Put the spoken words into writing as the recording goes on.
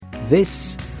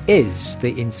This is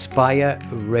the Inspire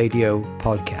Radio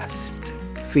podcast,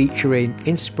 featuring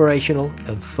inspirational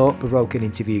and thought-provoking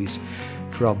interviews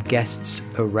from guests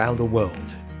around the world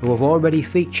who have already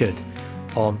featured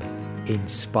on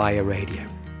Inspire Radio.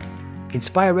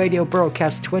 Inspire Radio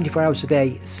broadcasts 24 hours a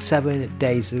day, 7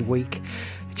 days a week.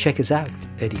 Check us out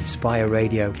at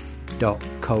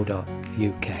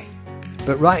inspireradio.co.uk.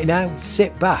 But right now,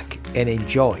 sit back and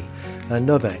enjoy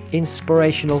another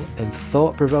inspirational and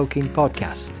thought-provoking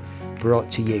podcast brought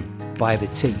to you by the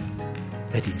team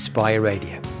at Inspire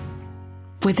Radio.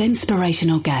 With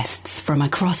inspirational guests from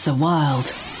across the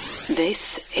world,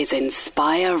 this is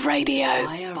Inspire Radio.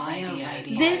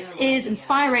 This is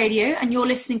Inspire Radio, and you're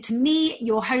listening to me,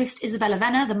 your host, Isabellor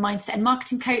Venour, the mindset and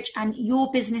marketing coach, and your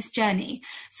business journey.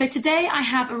 So today I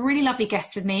have a really lovely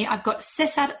guest with me. I've got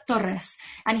Cesar Torres,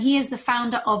 and he is the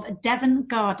founder of Devon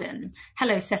Garden.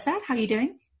 Hello, Cesar. How are you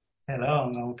doing? Hello.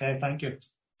 I'm okay. Thank you.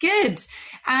 Good.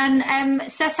 And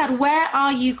Cesar, where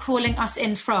are you calling us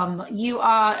in from?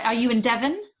 Are you in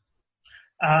Devon?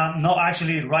 No,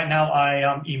 actually, right now I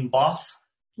am in Bath.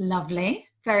 Lovely.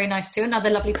 Very nice too. Another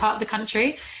lovely part of the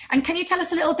country. And can you tell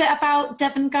us a little bit about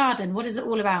Devon Garden? What is it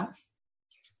all about?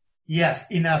 Yes,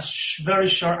 in a very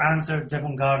short answer,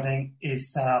 Devon Garden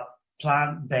is a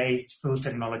plant-based food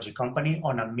technology company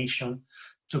on a mission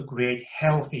to create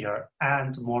healthier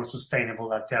and more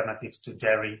sustainable alternatives to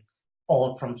dairy,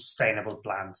 all from sustainable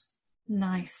plants.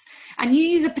 Nice. And you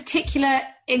use a particular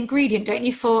ingredient, don't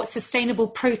you, for sustainable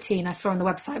protein? I saw on the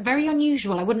website. Very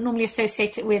unusual. I wouldn't normally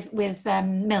associate it with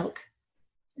milk.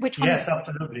 Which one? Yes,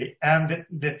 absolutely. And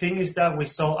the thing is that we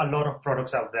saw a lot of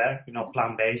products out there,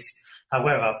 plant-based.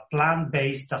 However,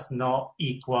 plant-based does not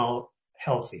equal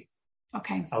healthy.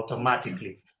 Okay.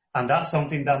 Automatically. And that's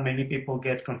something that many people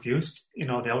get confused. They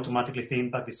automatically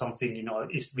think that it's something,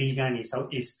 is vegan, is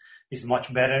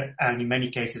much better. And in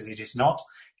many cases, it is not.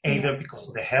 Either because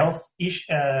of the health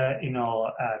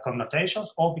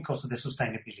connotations or because of the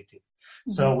sustainability.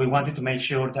 Mm-hmm. So we wanted to make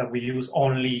sure that we use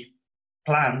only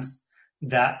plants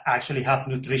that actually have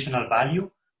nutritional value,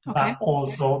 but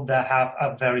also that have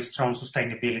a very strong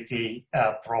sustainability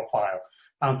profile.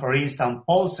 And for instance,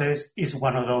 pulses is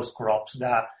one of those crops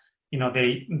that,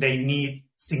 they need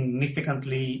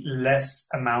significantly less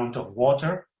amount of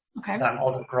water than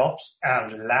other crops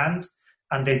and land.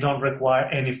 And they don't require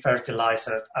any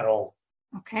fertilizer at all.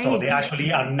 Okay. So they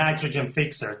actually are nitrogen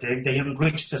fixers. They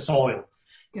enrich the soil.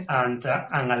 Good. And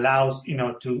allows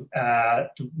to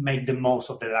make the most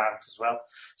of the land as well.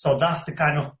 So that's the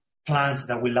kind of plants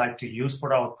that we like to use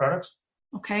for our products.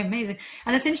 Okay, amazing.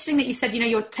 And it's interesting that you said,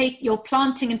 you're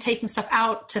planting and taking stuff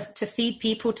out to feed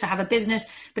people, to have a business,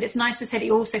 but it's nice to say that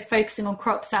you're also focusing on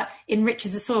crops that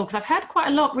enriches the soil. Because I've heard quite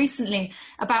a lot recently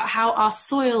about how our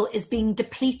soil is being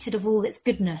depleted of all its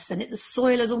goodness, and the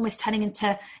soil is almost turning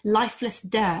into lifeless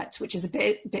dirt, which is a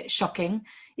bit shocking.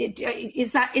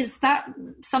 Is that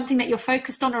something that you're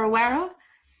focused on or aware of?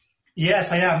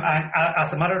 Yes, I am. And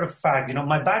as a matter of fact,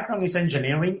 my background is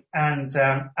engineering, and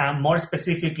more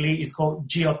specifically, it's called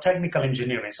geotechnical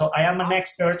engineering. So I am an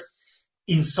expert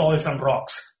in soils and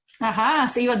rocks. Aha,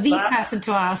 so you're the person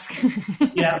to ask.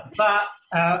 Yeah, but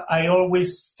I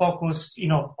always focus,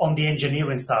 on the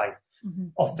engineering side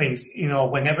of things.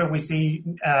 Whenever we see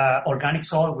organic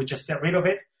soil, we just get rid of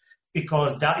it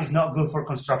because that is not good for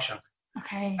construction.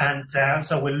 Okay. And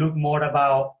so we look more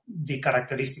about the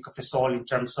characteristic of the soil in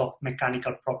terms of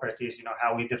mechanical properties,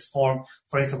 how it deforms.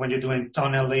 For instance, when you're doing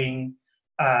tunneling,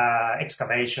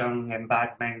 excavation,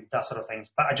 embankment, that sort of things.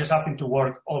 But I just happen to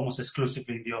work almost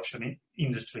exclusively in the offshore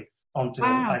industry until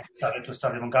I decided to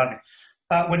start Devon Garden.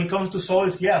 But when it comes to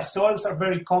soils, soils are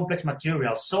very complex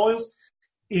materials. Soils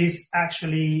is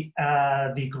actually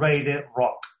degraded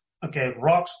rock. Okay,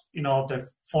 rocks, they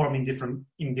form in different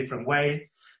ways.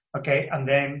 Okay, and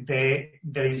then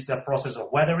there is a process of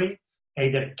weathering,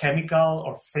 either chemical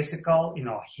or physical,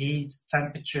 heat,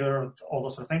 temperature, all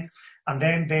those sort of things. And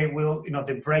then they will,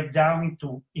 they break down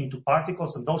into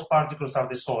particles, and those particles are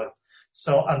the soil.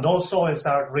 So, and those soils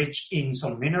are rich in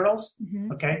some minerals,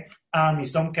 okay? And in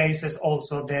some cases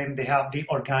also then they have the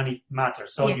organic matter.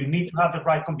 So you need to have the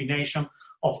right combination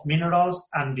of minerals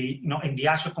and in the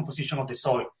actual composition of the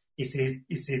soil. Is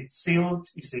it silt?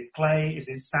 Is it clay? Is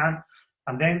it sand?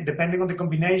 And then depending on the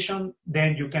combination,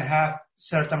 then you can have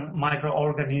certain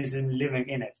microorganisms living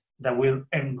in it that will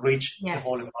enrich the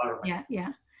whole environment.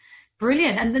 Yeah.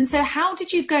 Brilliant. And then so how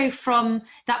did you go from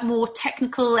that more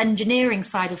technical engineering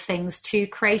side of things to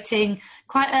creating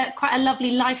quite a lovely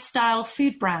lifestyle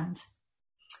food brand?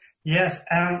 Yes.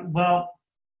 Well,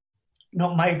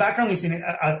 No, my background is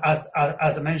as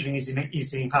I mentioned,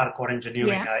 is in hardcore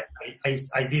engineering. Yeah.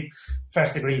 I did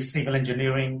first degree civil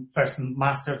engineering, first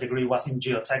master degree was in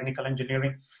geotechnical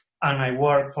engineering, and I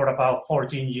worked for about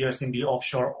 14 years in the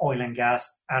offshore oil and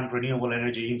gas and renewable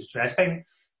energy industry. I spent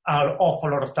an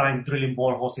awful lot of time drilling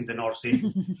boreholes in the North Sea,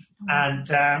 and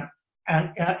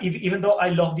even though I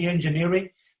love the engineering,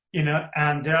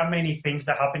 and there are many things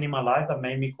that happened in my life that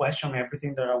made me question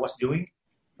everything that I was doing.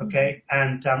 Okay.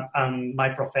 And my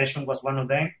profession was one of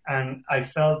them. And I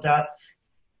felt that,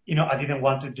 I didn't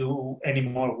want to do any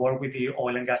more work with the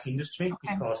oil and gas industry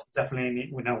because definitely,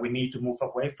 we need to move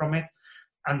away from it.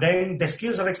 And then the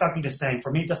skills are exactly the same.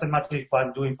 For me, it doesn't matter if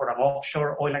I'm doing for an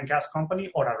offshore oil and gas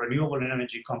company or a renewable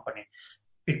energy company,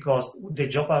 because the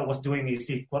job I was doing is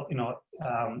equal.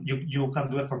 You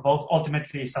can do it for both.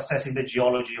 Ultimately, it's assessing the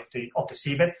geology of the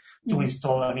seabed to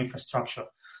install an infrastructure.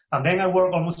 And then I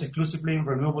work almost exclusively in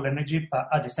renewable energy, but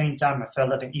at the same time, I felt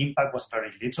that the impact was very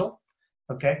little,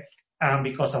 okay?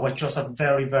 Because I was just a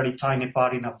very, very tiny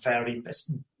part in a very,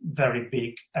 very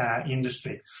big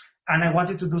industry. And I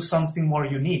wanted to do something more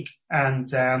unique. And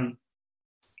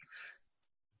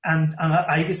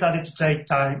I decided to take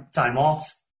time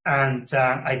off, and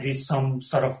I did some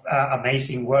sort of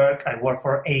amazing work. I worked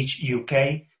for HUK.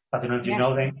 I don't know if you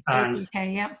know them. And, UK,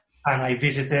 yeah. And I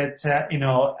visited,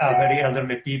 very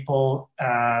elderly people,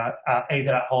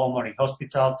 either at home or in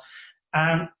hospital.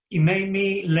 And it made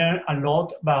me learn a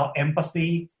lot about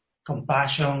empathy,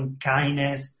 compassion,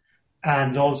 kindness,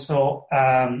 and also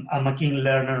I'm a keen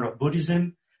learner of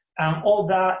Buddhism. And all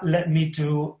that led me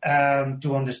to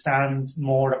understand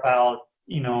more about,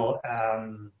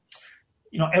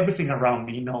 everything around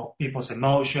me, people's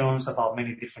emotions, about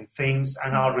many different things,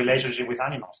 and our relationship with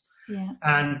animals. Yeah.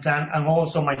 And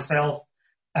also myself,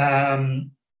 I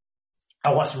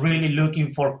was really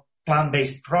looking for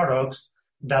plant-based products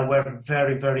that were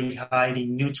very, very high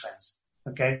in nutrients,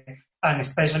 okay? And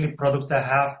especially products that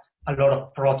have a lot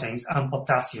of proteins and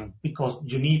potassium, because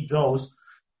you need those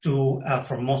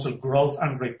for muscle growth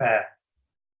and repair.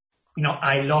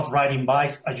 I love riding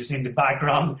bikes. As you see in the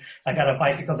background, I got a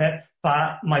bicycle there.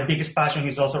 But my biggest passion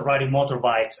is also riding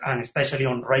motorbikes, and especially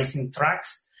on racing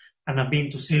tracks. And I've been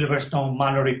to Silverstone,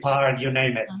 Mallory Park, you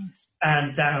name it.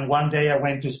 Nice. And one day I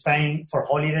went to Spain for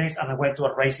holidays, and I went to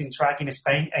a racing track in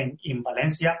Spain and in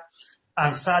Valencia.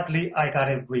 And sadly, I got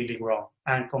it really wrong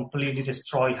and completely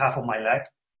destroyed half of my leg.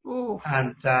 Ooh.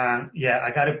 And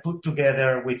I got it put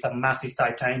together with a massive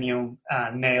titanium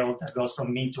nail that goes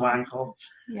from knee to ankle.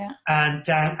 Yeah. And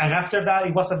after that,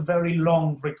 it was a very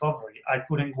long recovery. I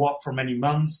couldn't walk for many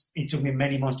months. It took me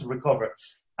many months to recover.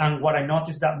 And what I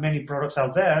noticed that many products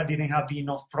out there didn't have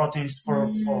enough proteins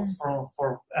for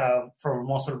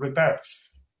muscle repair.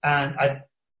 And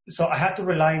so I had to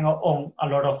rely on a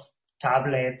lot of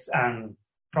tablets and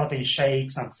protein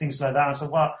shakes and things like that.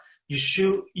 So, you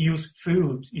should use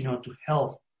food, to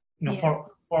help,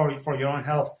 for your own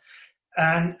health.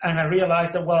 And I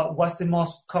realized that, what's the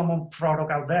most common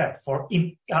product out there or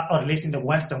at least in the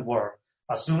Western world?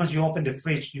 As soon as you open the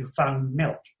fridge, you find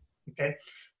milk, okay?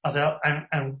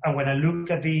 And when I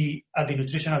look at the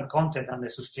nutritional content and the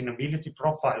sustainability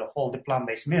profile of all the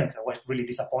plant-based milk, I was really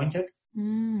disappointed.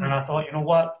 And I thought,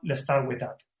 let's start with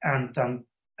that. And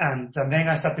then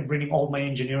I started bringing all my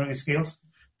engineering skills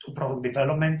to product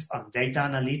development and data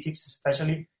analytics,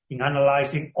 especially in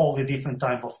analyzing all the different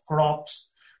types of crops,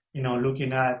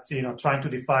 looking at, trying to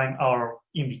define our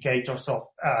indicators of,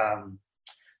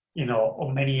 of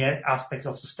many aspects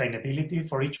of sustainability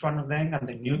for each one of them, and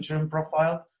the nutrient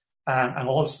profile, and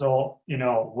also,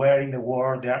 where in the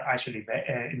world they are actually,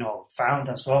 found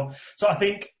and so on. So I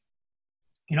think,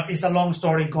 it's a long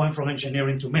story going from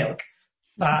engineering to milk,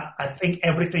 but I think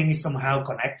everything is somehow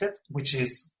connected, which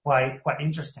is quite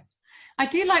interesting. I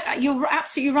do like, you're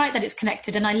absolutely right that it's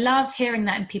connected. And I love hearing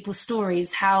that in people's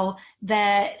stories, how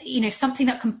they're, something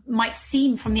that might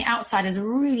seem from the outside as a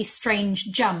really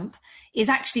strange jump is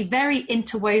actually very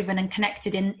interwoven and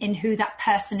connected in who that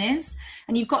person is.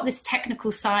 And you've got this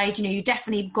technical side, you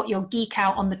definitely got your geek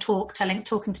out on the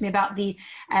talking to me about the,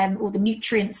 all the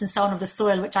nutrients and so on of the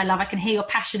soil, which I love. I can hear your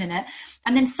passion in it.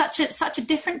 And then such a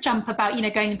different jump about,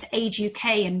 going into Age UK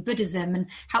and Buddhism and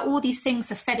how all these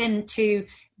things are fed into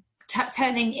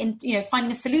turning in,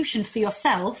 finding a solution for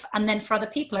yourself and then for other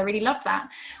people. I really love that.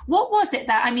 What was it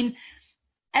that,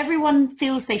 everyone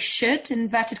feels they should,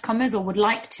 inverted commas, or would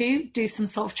like to do some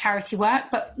sort of charity work,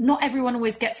 but not everyone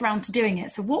always gets around to doing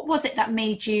it. So what was it that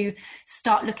made you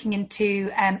start looking into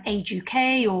Age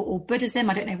UK or Buddhism?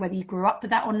 I don't know whether you grew up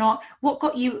with that or not. What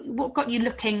got you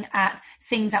looking at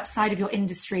things outside of your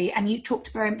industry? And you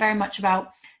talked very, very much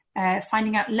about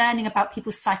learning about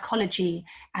people's psychology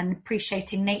and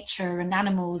appreciating nature and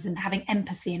animals and having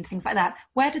empathy and things like that.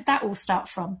 Where did that all start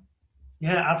from?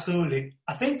 Yeah, absolutely.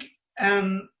 I think,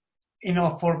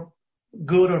 for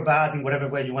good or bad, in whatever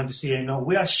way you want to see it,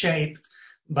 we are shaped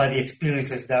by the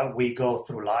experiences that we go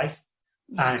through life,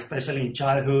 and especially in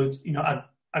childhood.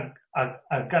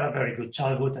 I got a very good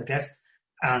childhood, I guess,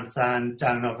 and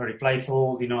very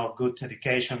playful, good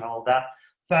education, all that.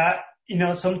 But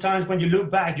sometimes when you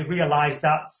look back, you realize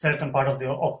that certain part of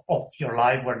your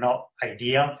life were not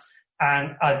ideal.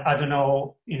 And I don't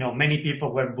know, many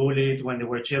people were bullied when they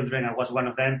were children. I was one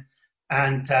of them.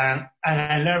 And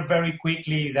I learned very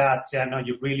quickly that,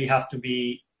 you really have to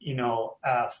be,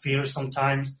 fierce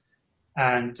sometimes,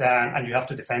 and you have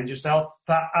to defend yourself.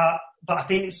 But I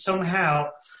think somehow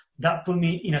that put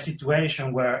me in a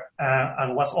situation where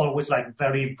I was always like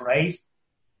very brave.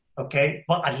 Okay.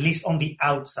 But at least on the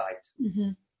outside,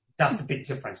 that's the big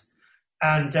difference.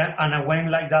 And I went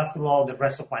like that through all the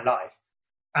rest of my life.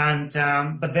 And,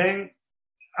 but then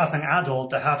as an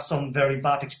adult, I have some very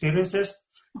bad experiences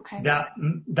that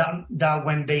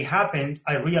when they happened,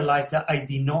 I realized that I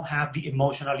did not have the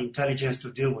emotional intelligence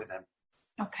to deal with them.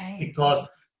 Okay. Because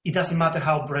it doesn't matter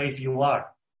how brave you are.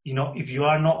 If you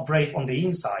are not brave on the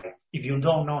inside, if you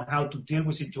don't know how to deal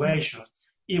with situations,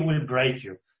 it will break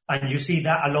you. And you see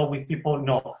that a lot with people,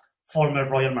 former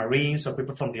Royal Marines or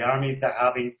people from the Army that are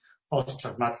having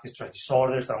post-traumatic stress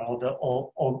disorders and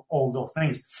all those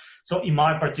things. So in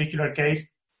my particular case,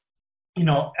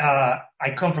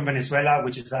 I come from Venezuela,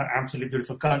 which is an absolutely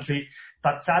beautiful country,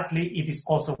 but sadly, it is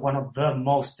also one of the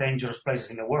most dangerous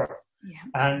places in the world. Yeah.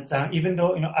 And even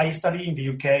though, I studied in the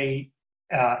UK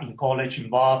in college in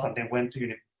Bath, and then went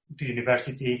to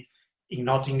university in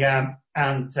Nottingham,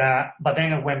 but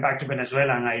then I went back to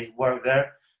Venezuela and I worked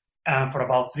there for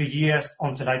about 3 years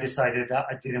until I decided that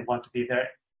I didn't want to be there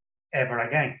ever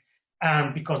again.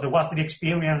 Because there was the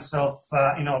experience of,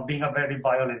 being a very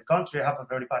violent country. I have a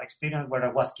very bad experience where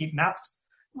I was kidnapped.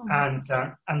 And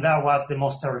that was the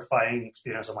most terrifying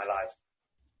experience of my life.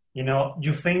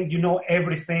 You think you know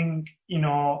everything,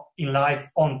 in life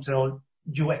until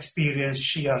you experience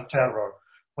sheer terror.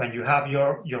 When you have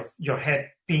your head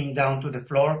pinned down to the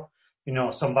floor,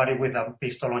 somebody with a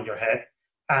pistol on your head,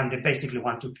 and they basically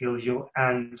want to kill you.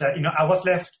 And, I was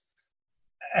left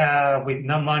with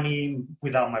no money,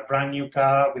 without my brand new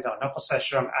car, without no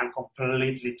possession, and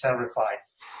completely terrified.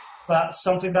 But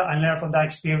something that I learned from that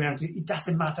experience, it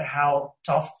doesn't matter how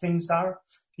tough things are.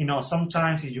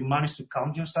 Sometimes if you manage to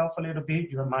calm yourself a little bit,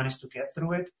 you manage to get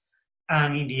through it.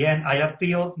 And in the end, I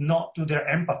appeal not to their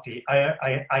empathy.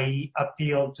 I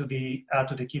appeal to the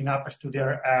kidnappers, to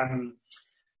their,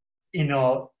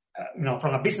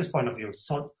 from a business point of view,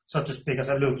 so to speak. I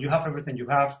said, look, you have everything you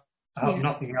have. I have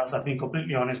nothing else. I've been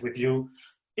completely honest with you.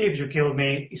 If you kill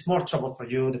me, it's more trouble for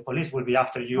you. The police will be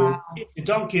after you. Wow. If you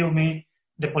don't kill me,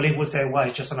 the police will say, well,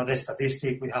 it's just another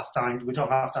statistic. We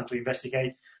don't have time to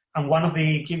investigate. And one of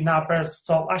the kidnappers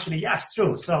thought, actually, yeah, it's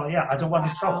true. So yeah, I don't want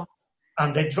this trouble.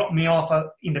 And they dropped me off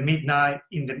in the midnight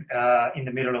in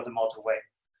the middle of the motorway.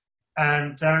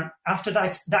 And after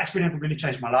that experience really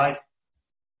changed my life.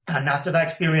 And after that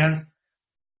experience,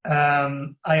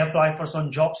 I applied for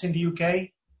some jobs in the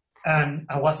UK. And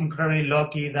I was incredibly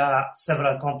lucky that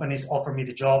several companies offered me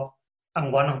the job.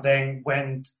 And one of them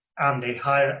went and they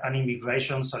hired an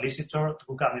immigration solicitor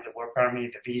who got me the work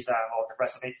permit, the visa, and all the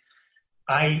rest of it.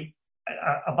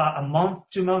 About a month,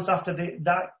 2 months after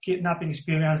that kidnapping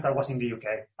experience, I was in the UK.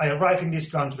 I arrived in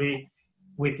this country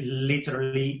with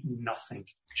literally nothing.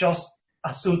 Just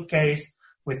a suitcase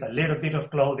with a little bit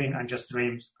of clothing and just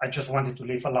dreams. I just wanted to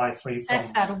live a life free from...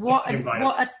 Cesar, what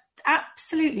a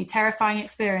absolutely terrifying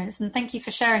experience. And thank you for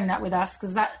sharing that with us,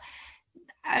 because that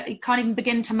I can't even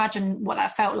begin to imagine what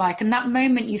that felt like. And that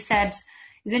moment you said,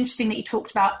 it's interesting that you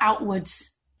talked about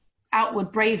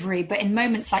outward bravery, but in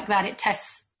moments like that,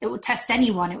 it would test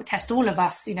anyone. It would test all of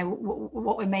us,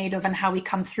 what we're made of and how we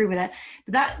come through with it.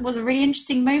 But that was a really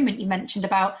interesting moment you mentioned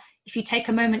about if you take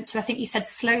a moment to, I think you said,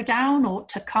 slow down or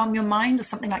to calm your mind or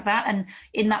something like that. And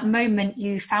in that moment,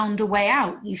 you found a way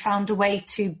out. You found a way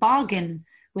to bargain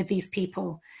with these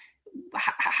people.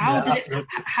 How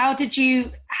did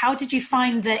you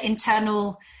find the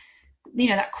internal,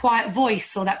 that quiet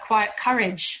voice or that quiet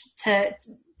courage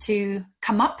to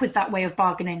come up with that way of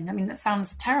bargaining? I mean, that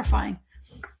sounds terrifying.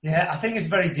 Yeah, I think it's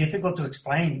very difficult to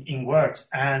explain in words.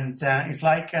 And it's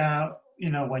like,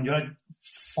 when you're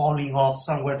falling off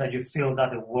somewhere that you feel that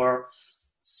the world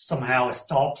somehow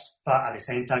stops, but at the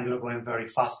same time you're going very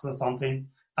fast through something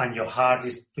and your heart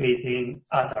is beating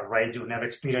at a rate you've never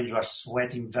experienced. You are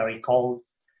sweating very cold.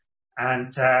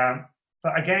 And,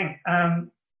 but again,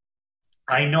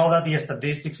 I know that the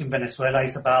statistics in Venezuela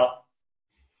is about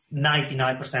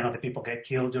 99% of the people get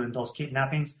killed during those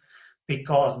kidnappings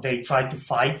because they try to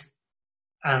fight.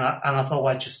 And I thought,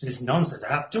 well, just this nonsense.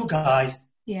 I have two guys,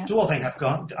 two of them have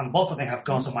gone, and both of them have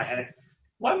guns on my head.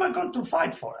 What am I going to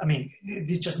fight for? I mean,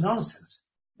 it's just nonsense.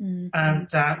 And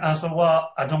I thought,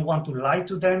 well, I don't want to lie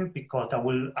to them because that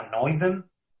will annoy them,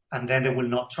 and then they will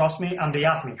not trust me. And they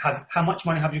asked me, how much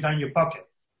money have you got in your pocket?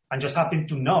 And just happened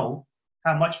to know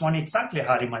how much money exactly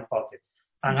I had in my pocket.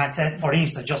 And I said, for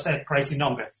instance, just a crazy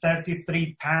number,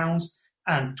 £33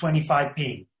 and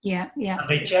 25p. Yeah. And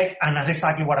they checked, and that's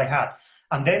exactly what I had.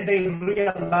 And then they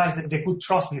realized that they could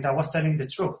trust me that I was telling the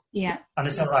truth. Yeah. And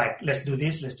they said, right, let's do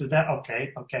this, let's do that.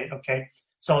 Okay.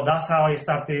 So that's how I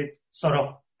started sort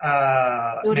of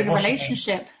building a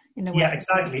relationship in a way. Yeah,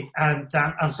 exactly. And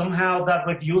somehow that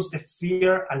reduced the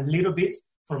fear a little bit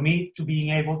for me to being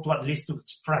able to at least to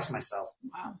express myself.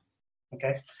 Wow.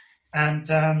 Okay. And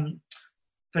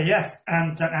so yes,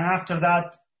 and after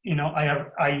that,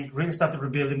 I really started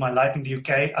rebuilding my life in the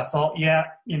UK. I thought,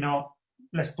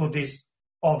 let's put this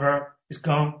over, it's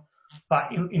gone.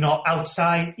 But,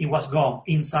 outside it was gone.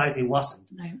 Inside it wasn't.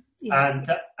 No. Yeah.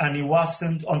 And it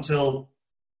wasn't until,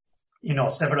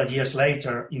 several years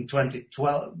later in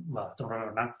 2012, well, I don't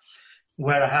remember now,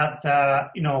 where I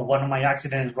had, one of my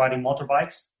accidents riding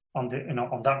motorbikes on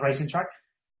that racing track.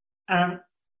 And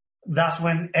that's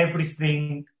when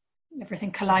everything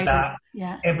collided.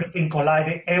 Everything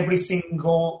collided. Every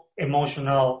single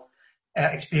emotional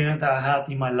experience that I had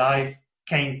in my life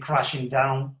came crashing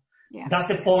down. Yeah. That's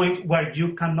the point where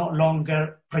you can no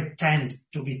longer pretend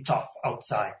to be tough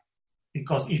outside.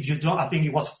 Because if you don't, I think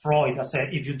it was Freud that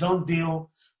said, if you don't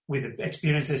deal with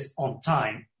experiences on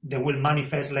time, they will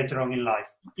manifest later on in life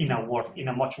in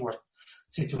a much worse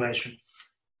situation.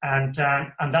 And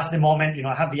that's the moment,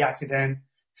 I had the accident,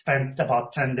 spent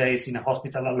about 10 days in a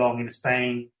hospital alone in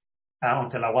Spain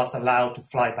until I was allowed to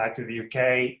fly back to the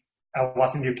UK. I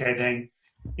was in the UK then,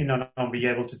 not being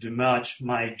able to do much.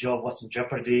 My job was in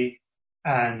jeopardy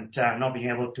and not being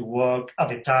able to work. At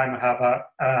the time, I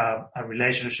have a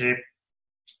relationship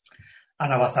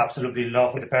and I was absolutely in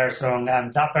love with the person,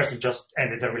 and that person just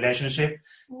ended the relationship.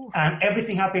 Ooh. And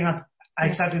everything happened at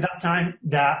exactly that time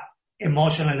that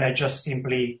emotionally I just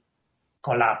simply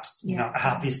collapsed. I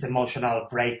had this emotional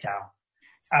breakdown.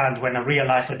 And when I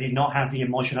realized I did not have the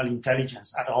emotional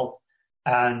intelligence at all,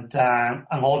 and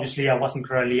obviously I was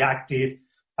incredibly active.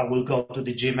 I will go to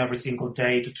the gym every single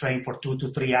day to train for 2 to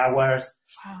 3 hours.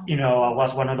 Wow. I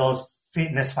was one of those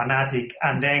fitness fanatic.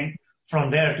 And then from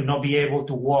there to not be able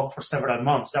to walk for several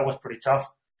months, that was pretty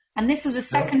tough. And this was the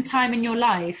second time in your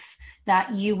life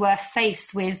that you were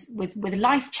faced with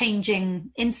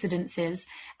life-changing incidences.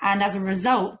 And as a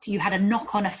result, you had a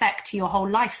knock-on effect to your whole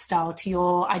lifestyle, to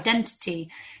your identity,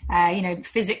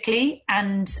 physically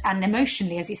and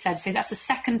emotionally, as you said. So that's the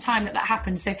second time that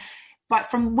happened. So, but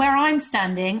from where I'm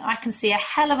standing, I can see a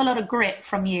hell of a lot of grit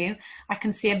from you. I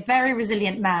can see a very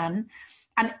resilient man.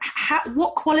 And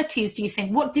what qualities do you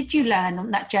think, what did you learn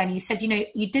on that journey? You said,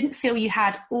 you didn't feel you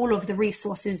had all of the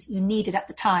resources you needed at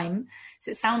the time.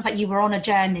 So it sounds like you were on a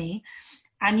journey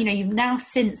and, you've now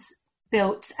since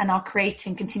built and are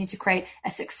continue to create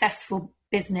a successful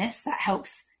business that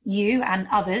helps you and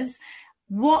others.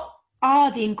 What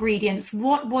are the ingredients?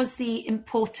 What were the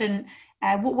important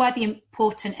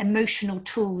emotional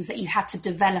tools that you had to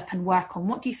develop and work on?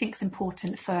 What do you think is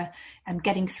important for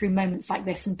getting through moments like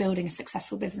this and building a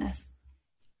successful business?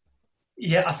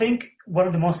 Yeah, I think one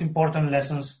of the most important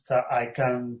lessons that I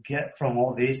can get from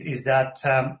all this is that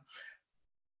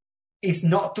it's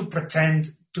not to pretend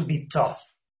to be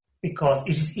tough, because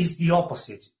it's the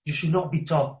opposite. You should not be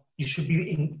tough. You should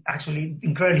be actually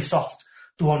incredibly soft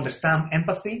to understand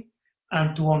empathy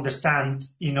and to understand,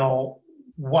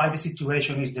 why the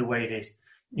situation is the way it is,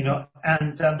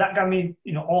 and that got me,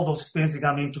 all those experiences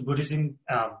got me into Buddhism,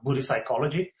 Buddhist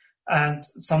psychology. And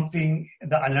something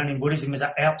that I learned in Buddhism is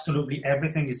that absolutely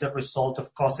everything is the result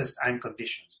of causes and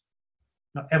conditions.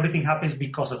 Now, everything happens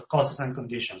because of causes and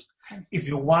conditions. Okay. If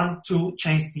you want to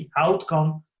change the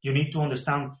outcome, you need to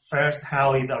understand first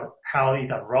how it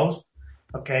arose,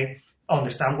 okay?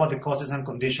 Understand what the causes and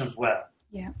conditions were.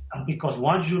 Yeah. And because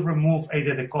once you remove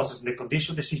either the causes and the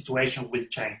condition, the situation will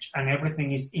change and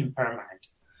everything is impermanent.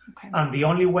 Okay. And the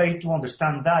only way to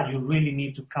understand that, you really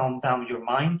need to calm down your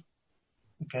mind.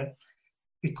 Okay.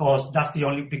 Because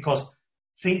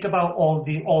think about all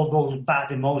those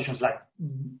bad emotions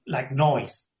like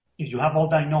noise. If you have all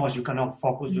that noise, you cannot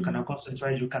focus, you cannot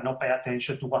concentrate, you cannot pay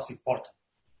attention to what's important.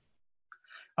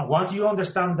 And once you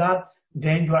understand that,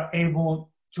 then you are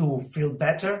able to feel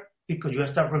better, because you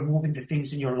start removing the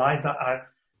things in your life that are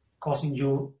causing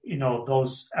you,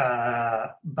 those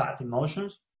bad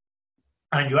emotions,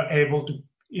 and you are able to,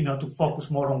 to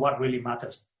focus more on what really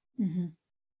matters. Mm-hmm.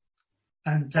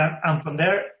 And from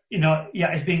there,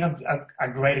 it's been a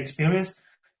great experience,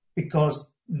 because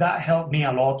that helped me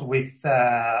a lot with,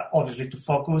 obviously, to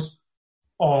focus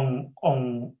on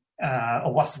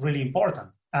what's really important,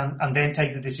 and then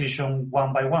take the decision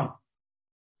one by one.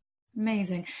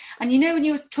 Amazing. And when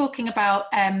you were talking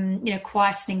about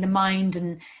quietening the mind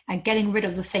and getting rid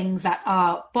of the things that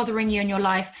are bothering you in your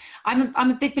life, I'm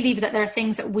a big believer that there are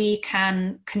things that we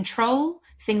can control,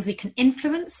 things we can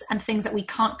influence, and things that we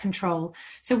can't control.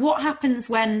 So what happens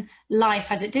when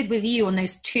life, as it did with you on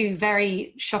those two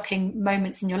very shocking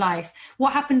moments in your life,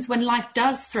 what happens when life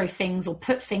does throw things or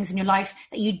put things in your life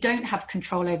that you don't have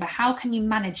control over? How can you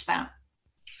manage that?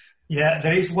 Yeah,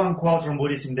 there is one quote from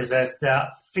Buddhism that says that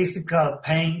physical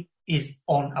pain is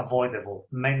unavoidable.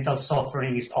 Mental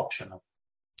suffering is optional.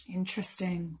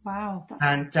 Interesting. Wow.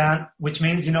 And which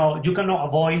means, you cannot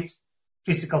avoid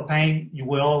physical pain. You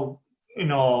will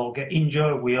all, get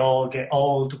injured. We all get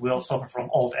old. We all suffer from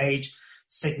old age,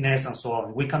 sickness, and so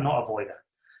on. We cannot avoid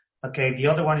that. Okay. The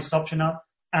other one is optional.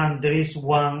 And there is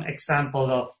one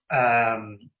example of,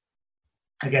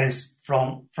 again,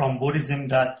 from Buddhism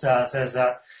that says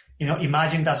that,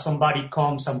 imagine that somebody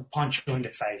comes and punches you in the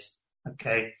face,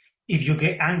 okay? If you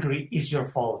get angry, it's your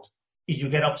fault. If you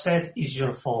get upset, it's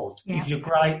your fault. Yeah. If you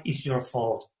cry, it's your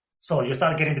fault. So you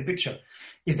start getting the picture.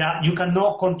 Is that you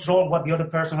cannot control what the other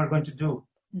person are going to do,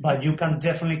 but you can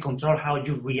definitely control how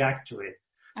you react to it,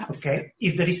 Absolutely. Okay?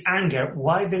 If there is anger,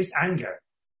 why there is anger?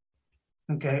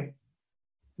 Okay?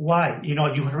 Why?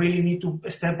 You really need to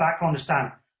step back and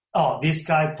understand, this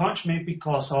guy punched me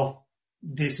because of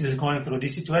this is going through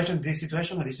this situation, or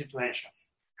this situation.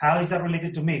 How is that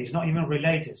related to me? It's not even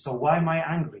related. So why am I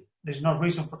angry? There's no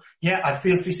reason for... Yeah, I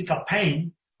feel physical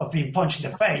pain of being punched in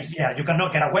the face. Yeah, you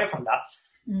cannot get away from that.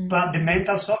 But the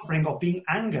mental suffering of being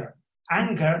anger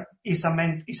is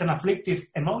an afflictive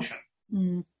emotion.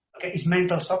 Okay, it's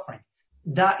mental suffering.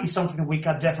 That is something that we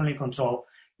can definitely control.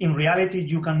 In reality,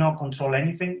 you cannot control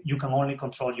anything. You can only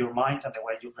control your mind and the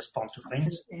way you respond to things.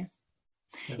 Absolutely.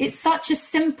 It's such a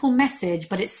simple message,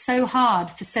 but it's so hard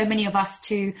for so many of us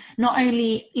to not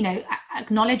only,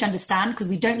 acknowledge, understand, because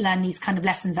we don't learn these kind of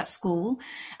lessons at school,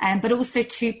 but also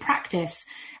to practice.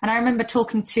 And I remember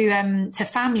talking to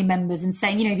family members and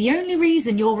saying, the only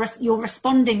reason you're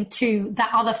responding to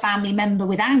that other family member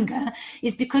with anger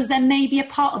is because there may be a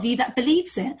part of you that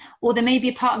believes it, or there may be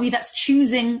a part of you that's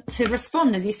choosing to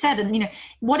respond, as you said. And,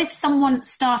 what if someone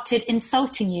started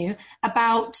insulting you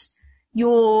about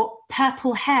your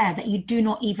purple hair that you do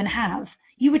not even have?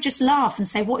 You would just laugh and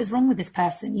say, what is wrong with this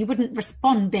person? You wouldn't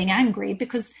respond being angry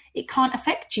because it can't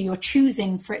affect you. You're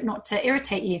choosing for it not to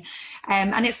irritate you.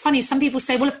 And it's funny, some people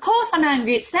say, well, of course I'm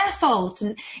angry, it's their fault.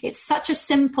 And it's such a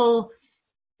simple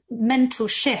mental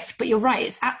shift, but you're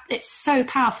right, it's so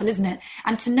powerful, isn't it?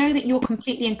 And to know that you're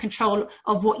completely in control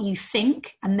of what you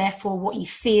think, and therefore what you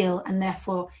feel, and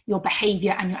therefore your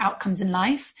behavior and your outcomes in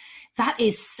life, that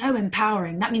is so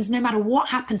empowering. That means no matter what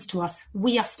happens to us,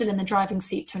 we are still in the driving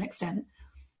seat to an extent.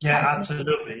 Yeah,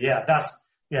 absolutely. Yeah, that's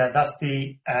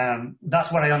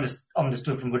what I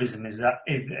understood from Buddhism, is that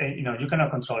you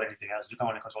cannot control anything else. You can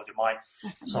only control your mind.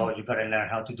 Definitely. So you better learn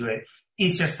how to do it.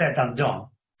 Easier said than done.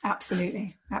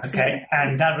 Absolutely. Okay,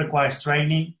 and that requires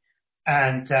training,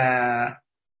 and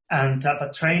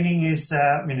but training is,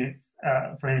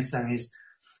 for instance,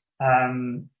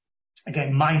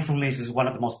 again, mindfulness is one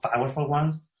of the most powerful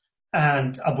ones.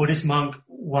 And a Buddhist monk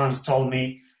once told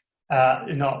me,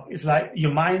 it's like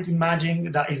your mind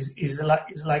imagining that is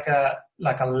like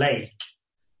a lake,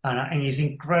 and it's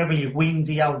incredibly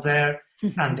windy out there,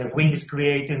 and the wind is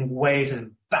creating waves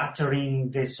and battering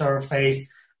the surface,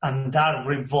 and that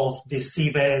revolves the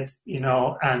seabed,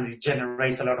 and it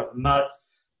generates a lot of mud.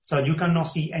 So you cannot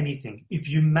see anything. If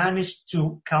you manage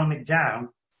to calm it down,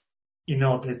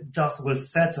 the dust will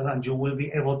settle and you will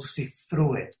be able to see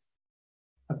through it.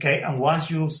 Okay, and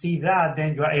once you see that,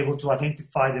 then you are able to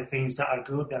identify the things that are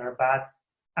good, that are bad,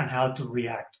 and how to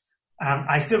react.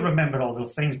 I still remember all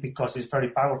those things because it's very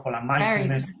powerful, and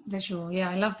mindfulness. Very visual,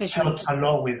 yeah, I love visual. Helps a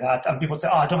lot with that. And people say,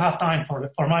 I don't have time for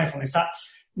mindfulness.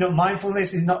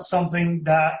 Mindfulness is not something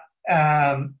that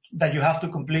you have to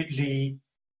completely,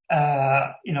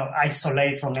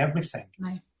 isolate from everything.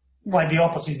 No. Quite the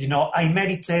opposite. I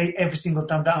meditate every single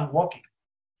time that I'm walking.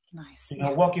 Nice.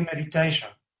 Walking meditation.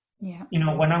 Yeah.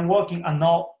 When I'm walking, I'm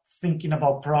not thinking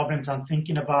about problems. I'm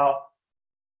thinking about,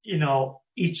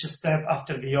 each step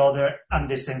after the other, and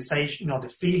the sensation, the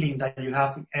feeling that you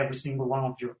have in every single one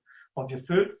of your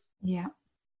food. Yeah.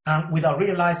 without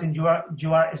realizing you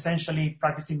are essentially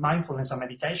practicing mindfulness and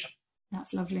meditation.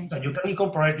 That's lovely. So you can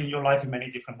incorporate it in your life in many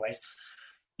different ways,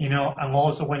 and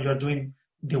also when you're doing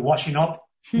the washing up,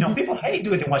 people hate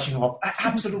doing the washing up. I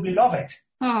absolutely love it.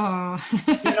 Oh,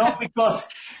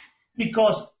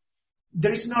 because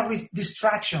there is no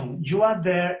distraction. You are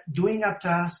there doing a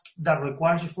task that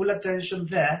requires your full attention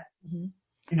there,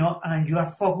 and you are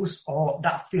focused. Oh,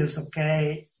 that feels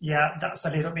okay. Yeah, that's a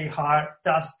little bit hard.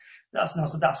 That's not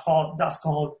so. That's hot. That's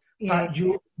cold. Yeah.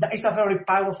 But that is a very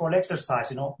powerful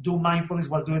exercise. Do mindfulness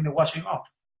while doing the washing up.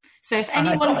 So if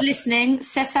anyone's listening,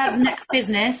 Cesar's next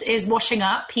business is washing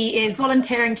up. He is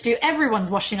volunteering to do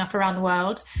everyone's washing up around the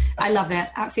world. I love it.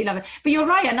 Absolutely love it. But you're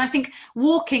right. And I think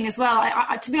walking as well,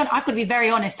 to be honest, I've got to be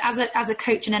very honest, as a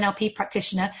coach and NLP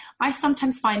practitioner, I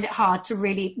sometimes find it hard to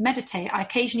really meditate. I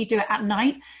occasionally do it at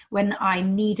night when I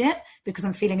need it because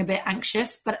I'm feeling a bit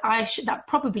anxious, but that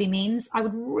probably means I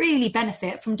would really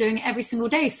benefit from doing it every single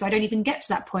day. So I don't even get to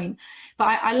that point. But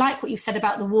I like what you've said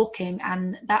about the walking,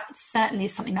 and that certainly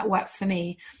is something that works for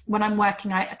me. When I'm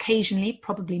working, I occasionally,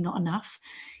 probably not enough,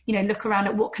 look around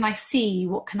at what can I see,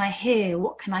 what can I hear,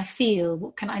 what can I feel,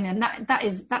 what can I know, and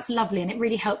that's lovely, and it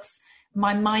really helps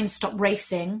my mind stop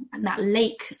racing and that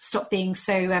lake stop being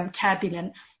so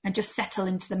turbulent and just settle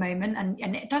into the moment,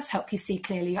 and it does help you see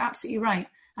clearly. You're absolutely right.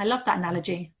 I love that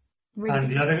analogy. Really.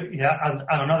 And the other, and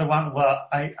another one. Well,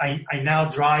 I now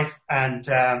drive, and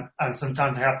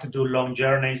sometimes I have to do long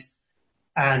journeys,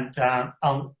 and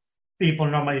people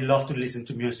normally love to listen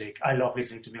to music. I love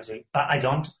listening to music, but I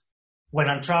don't. When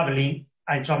I'm traveling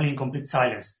in complete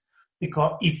silence,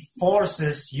 because it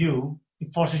forces your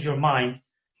mind,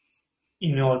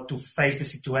 to face the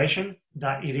situation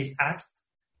that it is at,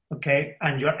 okay,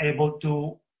 and you're able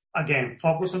to again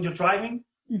focus on your driving,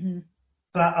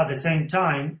 but at the same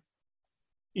time,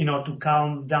 to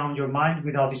calm down your mind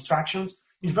without distractions.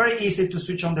 It's very easy to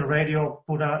switch on the radio,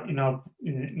 put your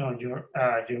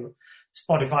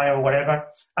Spotify or whatever,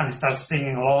 and start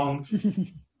singing along.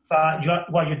 But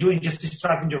what you're doing is just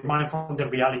distracting your mind from the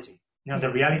reality. The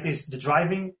reality is the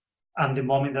driving and the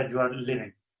moment that you are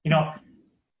living.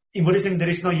 In Buddhism, there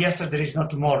is no yesterday, there is no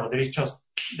tomorrow. There is just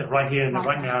the right here and the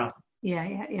right now.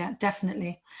 Yeah,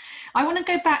 definitely. I want to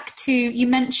go back to, you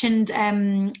mentioned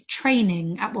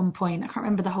training at one point. I can't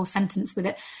remember the whole sentence with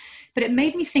it, but it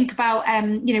made me think about,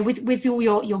 with all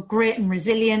your grit and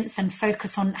resilience and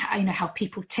focus on, how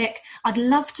people tick. I'd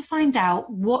love to find out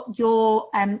what your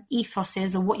ethos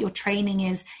is or what your training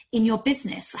is in your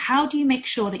business. How do you make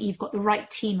sure that you've got the right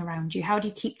team around you? How do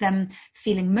you keep them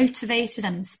feeling motivated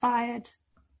and inspired?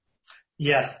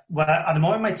 Yes. Well, at the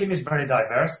moment, my team is very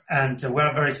diverse, and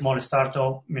we're a very small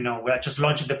startup. We are just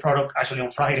launching the product actually on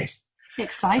Friday.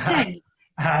 Exciting.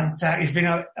 And it's been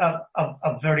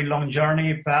a very long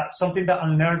journey, but something that I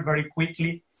learned very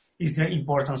quickly is the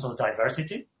importance of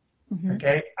diversity.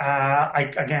 Okay.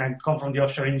 I come from the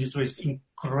offshore industry. It's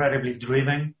incredibly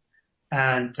driven,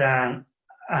 and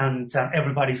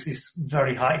everybody is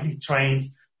very highly trained.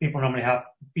 People normally have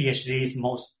PhDs.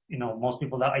 Most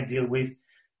people that I deal with.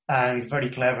 It's very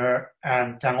clever.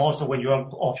 And also when you're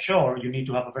offshore, you need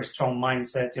to have a very strong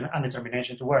mindset and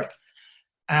determination to work.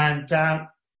 And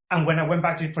when I went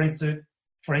back to, for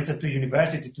instance, to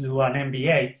university to do an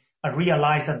MBA, I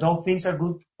realized that those things are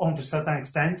good on to a certain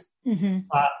extent,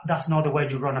 but that's not the way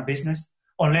you run a business.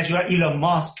 Unless you're Elon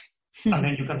Musk, and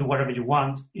then you can do whatever you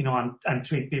want, and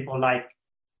treat people like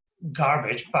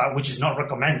garbage, but which is not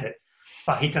recommended.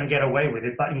 But he can get away with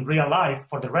it. But in real life,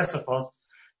 for the rest of us,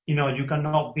 you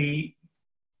cannot be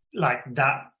like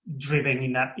that driven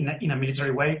in a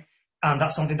military way, and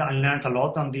that's something that I learned a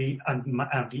lot on the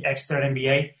Exeter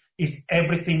MBA. Is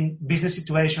everything business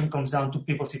situation comes down to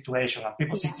people situation, and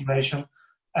people situation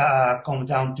comes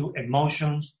down to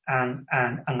emotions and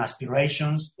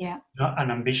aspirations,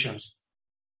 and ambitions,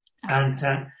 and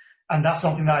that's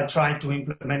something that I try to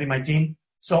implement in my team.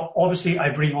 So obviously,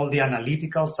 I bring all the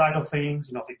analytical side of things,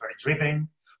 be very driven,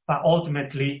 but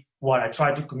ultimately, what I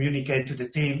try to communicate to the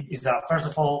team is that, first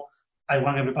of all, I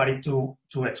want everybody to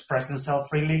express themselves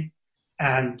freely.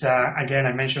 And again,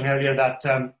 I mentioned earlier that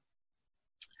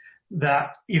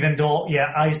even though,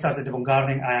 I started Devon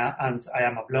Garden and I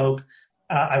am a blog,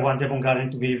 I want Devon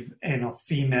Garden to be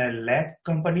female-led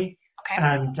company. Okay.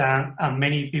 And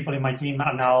many people in my team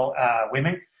are now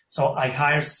women. So I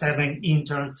hired 7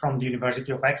 interns from the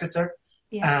University of Exeter.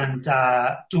 And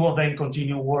 2 of them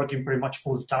continue working pretty much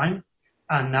full-time.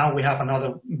 And now we have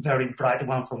another very bright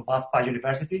one from Bath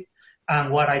University.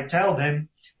 And what I tell them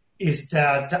is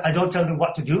that I don't tell them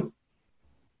what to do.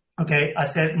 Okay, I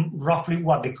said roughly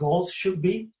what the goals should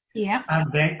be. Yeah.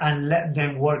 And let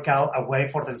them work out a way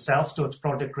for themselves to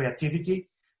explore their creativity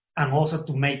and also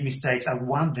to make mistakes. I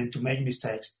want them to make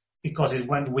mistakes, because it's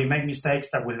when we make mistakes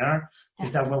that we learn.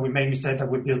 It's that when we make mistakes that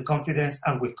we build confidence,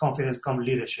 and with confidence comes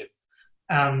leadership.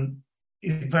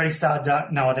 It's very sad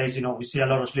that nowadays, we see a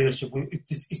lot of leadership.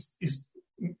 It's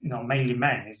mainly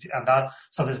men, and that's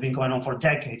something that's been going on for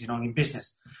decades, in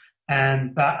business.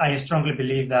 But I strongly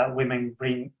believe that women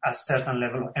bring a certain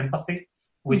level of empathy,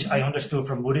 which I understood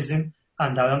from Buddhism,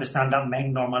 and I understand that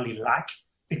men normally lack,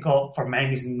 because for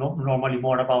men it's normally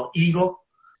more about ego.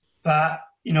 But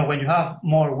when you have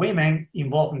more women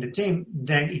involved in the team,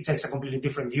 then it takes a completely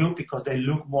different view, because they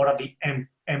look more at the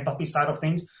empathy side of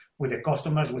things with the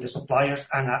customers, with the suppliers,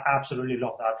 and I absolutely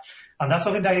love that. And that's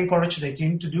something that I encourage the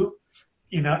team to do,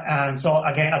 and so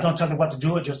again, I don't tell them what to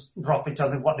do, I just roughly tell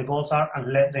them what the goals are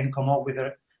and let them come up with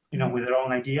their, with their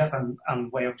own ideas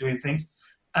and way of doing things.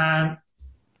 And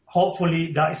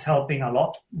hopefully that is helping a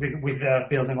lot with their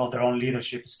building of their own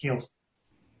leadership skills.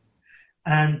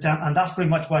 And that's pretty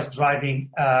much what's driving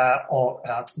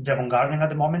Devon Garden at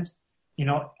the moment.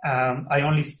 I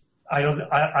always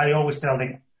tell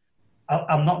them,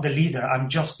 I'm not the leader. I'm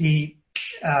just the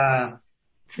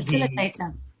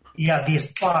facilitator. The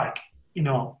spark.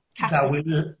 That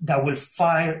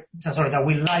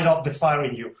will light up the fire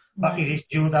in you. But it is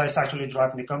you that is actually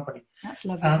driving the company. That's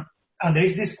lovely. And there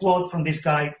is this quote from this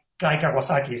guy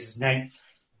Kawasaki is his name,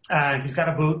 and he's got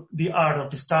a book, The Art of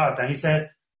the Start, and he says,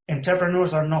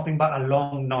 entrepreneurs are nothing but a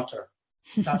long knotter.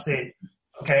 That's it.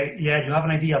 Okay, yeah, you have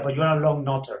an idea, but you're a long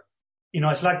knotter.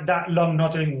 It's like that long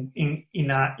knotter in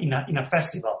a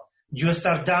festival. You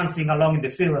start dancing along in the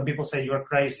field, and people say you're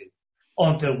crazy,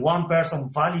 until one person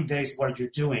validates what you're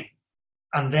doing,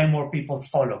 and then more people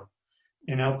follow.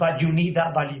 But you need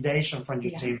that validation from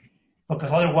your team,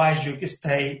 because otherwise you can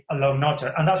stay a long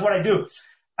knotter. And that's what I do.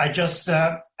 I just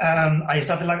I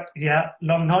started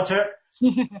long knotter.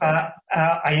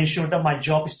 I ensure that my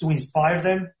job is to inspire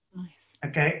them,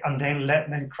 okay, and then let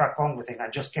them crack on with it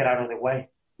and just get out of the way.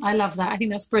 I love that. I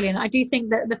think that's brilliant. I do think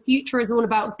that the future is all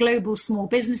about global small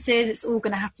businesses. It's all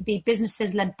going to have to be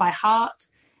businesses led by heart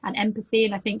and empathy.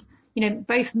 And I think,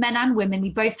 both men and women, we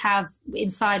both have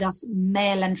inside us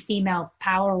male and female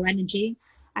power or energy.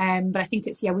 But I think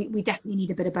it's, we definitely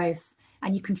need a bit of both.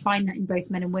 And you can find that in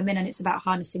both men and women, and it's about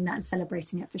harnessing that and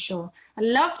celebrating it for sure. I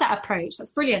love that approach.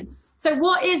 That's brilliant. So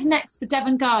what is next for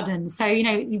Devon Garden? So,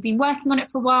 you've been working on it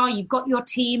for a while. You've got your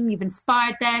team. You've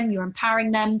inspired them. You're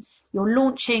empowering them. You're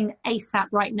launching ASAP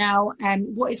right now.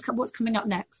 What's coming up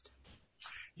next?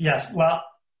 Yes. Well,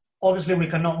 obviously we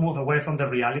cannot move away from the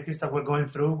realities that we're going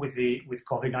through with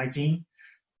COVID-19.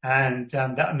 And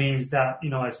that means that,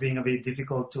 it's being a bit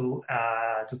difficult to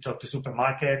talk to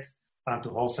supermarkets and to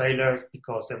wholesalers,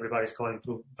 because everybody's going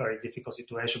through very difficult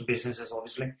situation, businesses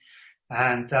obviously.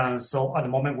 And so at the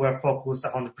moment we're focused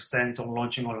 100% on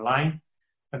launching online.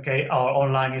 Okay, our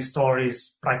online store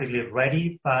is practically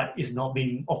ready, but it's not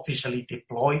being officially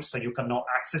deployed, so you cannot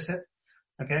access it.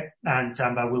 Okay, and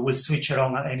but we will switch it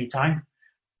on at any time.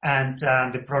 And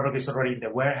the product is already in the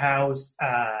warehouse.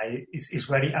 It's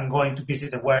ready. I'm going to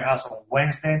visit the warehouse on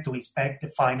Wednesday to inspect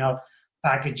the final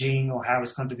packaging or how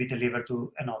it's going to be delivered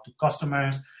to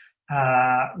customers.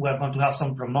 We're going to have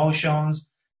some promotions,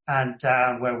 and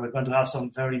where we're going to have some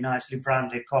very nicely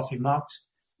branded coffee mugs.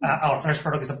 Our first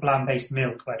product is a plant-based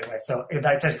milk, by the way. So if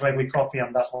that tastes great with coffee,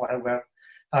 and that's why we're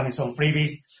having some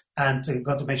freebies, and we've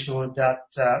got to make sure that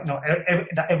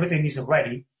that everything is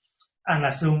ready. And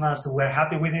as soon as we're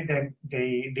happy with it, then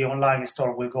the online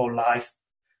store will go live.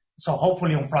 So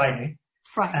hopefully on Friday.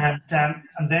 And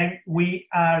then we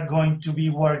are going to be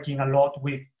working a lot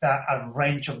with a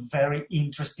range of very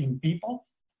interesting people.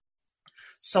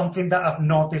 Something that I've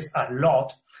noticed a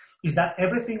lot is that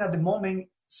everything at the moment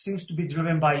seems to be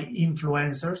driven by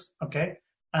influencers, okay?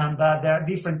 But there are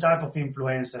different types of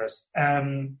influencers.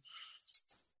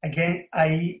 Again,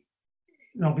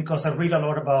 because I read a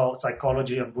lot about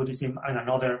psychology and Buddhism, and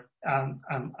another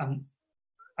an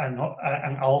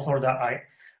author that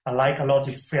I like a lot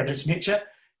is Friedrich Nietzsche,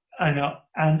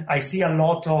 and I see a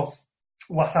lot of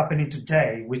what's happening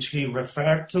today, which he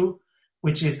referred to,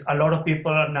 which is a lot of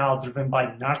people are now driven by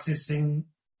narcissism,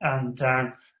 and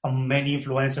many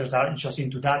influencers are just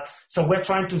into that. So we're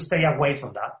trying to stay away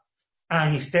from that,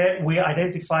 and instead we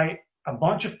identify a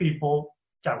bunch of people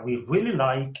that we really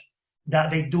like, that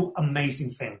they do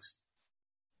amazing things.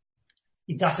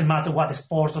 It doesn't matter what the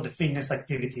sports or the fitness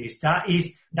activity is.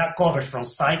 That covers from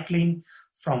cycling,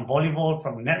 from volleyball,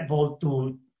 from netball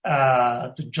to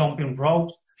jumping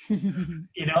rope,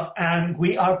 and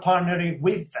we are partnering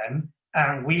with them,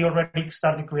 and we already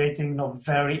started creating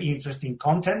very interesting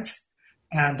content,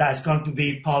 and that's going to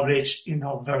be published,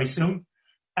 very soon.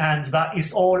 But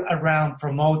it's all around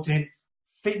promoting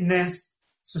fitness,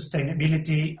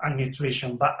 sustainability, and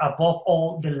nutrition. But above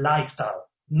all, the lifestyle.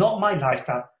 Not my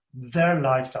lifestyle, their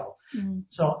lifestyle. Mm.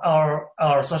 So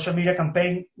our social media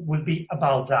campaign will be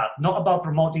about that. Not about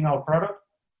promoting our product,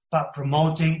 but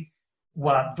promoting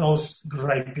what those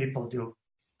great people do.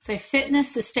 So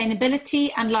fitness,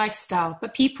 sustainability, and lifestyle.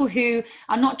 But people who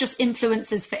are not just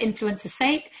influencers for influencers'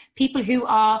 sake, people who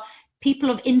are people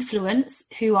of influence,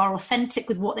 who are authentic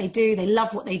with what they do, they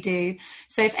love what they do.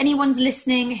 So if anyone's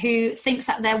listening who thinks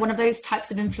that they're one of those types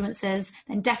of influencers,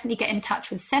 then definitely get in touch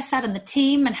with Cesar and the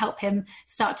team and help him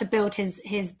start to build his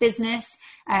business,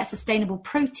 sustainable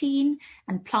protein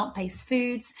and plant-based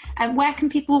foods. And where can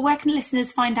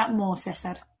listeners find out more,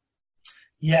 Cesar?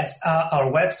 Yes,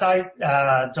 our website,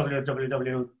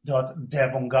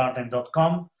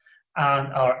 www.devongarden.com.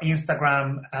 And our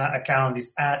Instagram account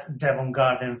is at Devon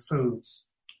Garden Foods.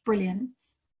 Brilliant.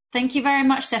 Thank you very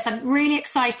much, Cesar. Really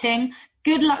exciting.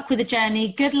 Good luck with the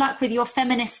journey. Good luck with your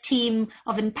feminist team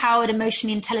of empowered,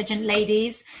 emotionally intelligent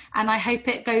ladies. And I hope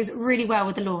it goes really well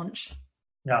with the launch.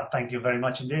 Yeah, thank you very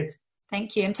much indeed.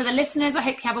 Thank you. And to the listeners, I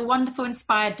hope you have a wonderful,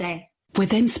 inspired day.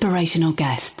 With inspirational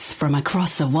guests from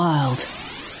across the world,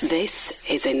 this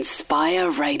is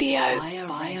Inspire Radio.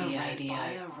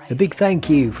 A big thank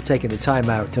you for taking the time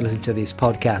out to listen to this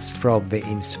podcast from the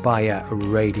Inspire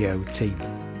Radio team.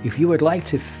 If you would like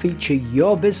to feature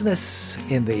your business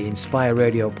in the Inspire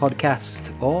Radio podcast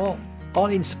or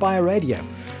on Inspire Radio,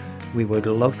 we would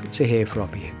love to hear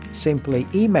from you. Simply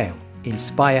email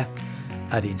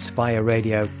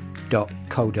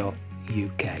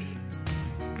inspire@inspireradio.co.uk.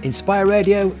 Inspire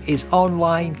Radio is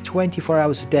online 24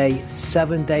 hours a day,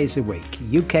 7 days a week.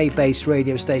 UK-based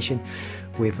radio station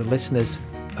with listeners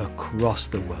across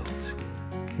the world.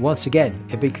 Once again,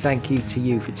 a big thank you to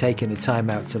you for taking the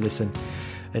time out to listen.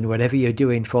 And whatever you're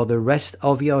doing for the rest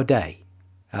of your day,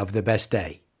 have the best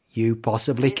day you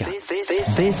possibly can.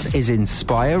 This is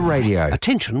Inspire Radio.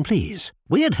 Attention, please.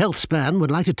 We at HealthSpan would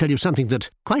like to tell you something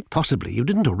that quite possibly you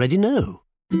didn't already know.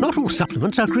 Not all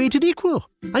supplements are created equal.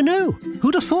 I know.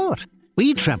 Who'd have thought?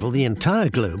 We travel the entire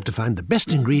globe to find the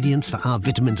best ingredients for our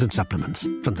vitamins and supplements.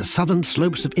 From the southern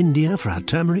slopes of India for our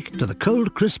turmeric to the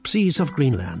cold, crisp seas of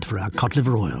Greenland for our cod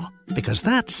liver oil. Because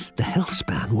that's the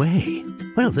HealthSpan way.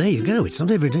 Well, there you go. It's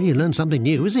not every day you learn something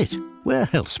new, is it? We're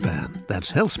HealthSpan.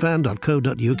 That's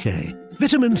healthspan.co.uk.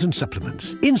 Vitamins and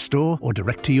supplements. In-store or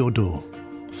direct to your door.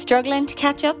 Struggling to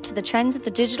catch up to the trends of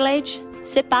the digital age?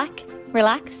 Sit back,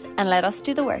 relax, and let us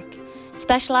do the work.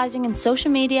 Specialising in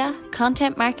social media,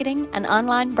 content marketing, and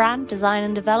online brand design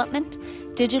and development,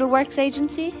 Digital Works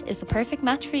Agency is the perfect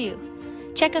match for you.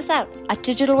 Check us out at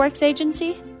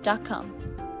digitalworksagency.com.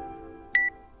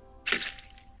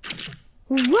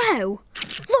 Whoa!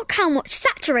 Look how much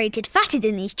saturated fat is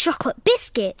in these chocolate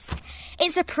biscuits.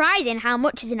 It's surprising how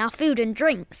much is in our food and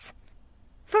drinks.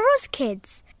 For us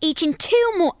kids, eating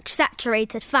too much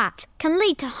saturated fat can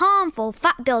lead to harmful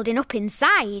fat building up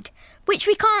inside, which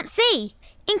we can't see,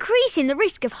 increasing the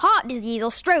risk of heart disease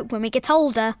or stroke when we get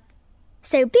older.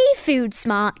 So be food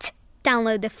smart.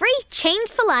 Download the free Change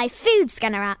for Life food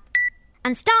scanner app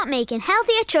and start making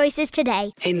healthier choices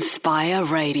today. Inspire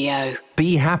Radio.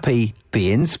 Be happy,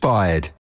 be inspired.